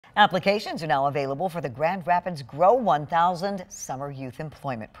Applications are now available for the Grand Rapids Grow 1000 Summer Youth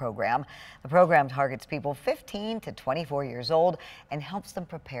Employment Program. The program targets people 15 to 24 years old and helps them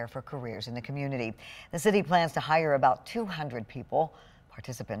prepare for careers in the community. The city plans to hire about 200 people.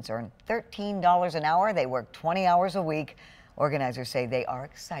 Participants earn $13 an hour. They work 20 hours a week. Organizers say they are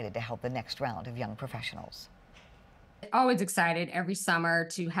excited to help the next round of young professionals. Always excited every summer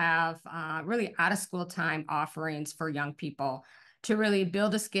to have really out of school time offerings for young people to really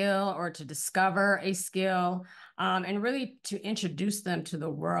build a skill or to discover a skill, and really to introduce them to the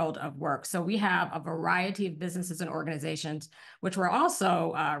world of work. So we have a variety of businesses and organizations, which we're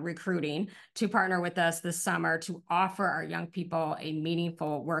also recruiting to partner with us this summer to offer our young people a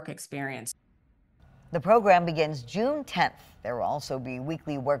meaningful work experience. The program begins June 10th. There will also be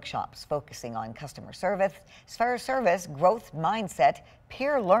weekly workshops focusing on customer service, growth mindset,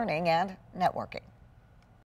 peer learning, and networking.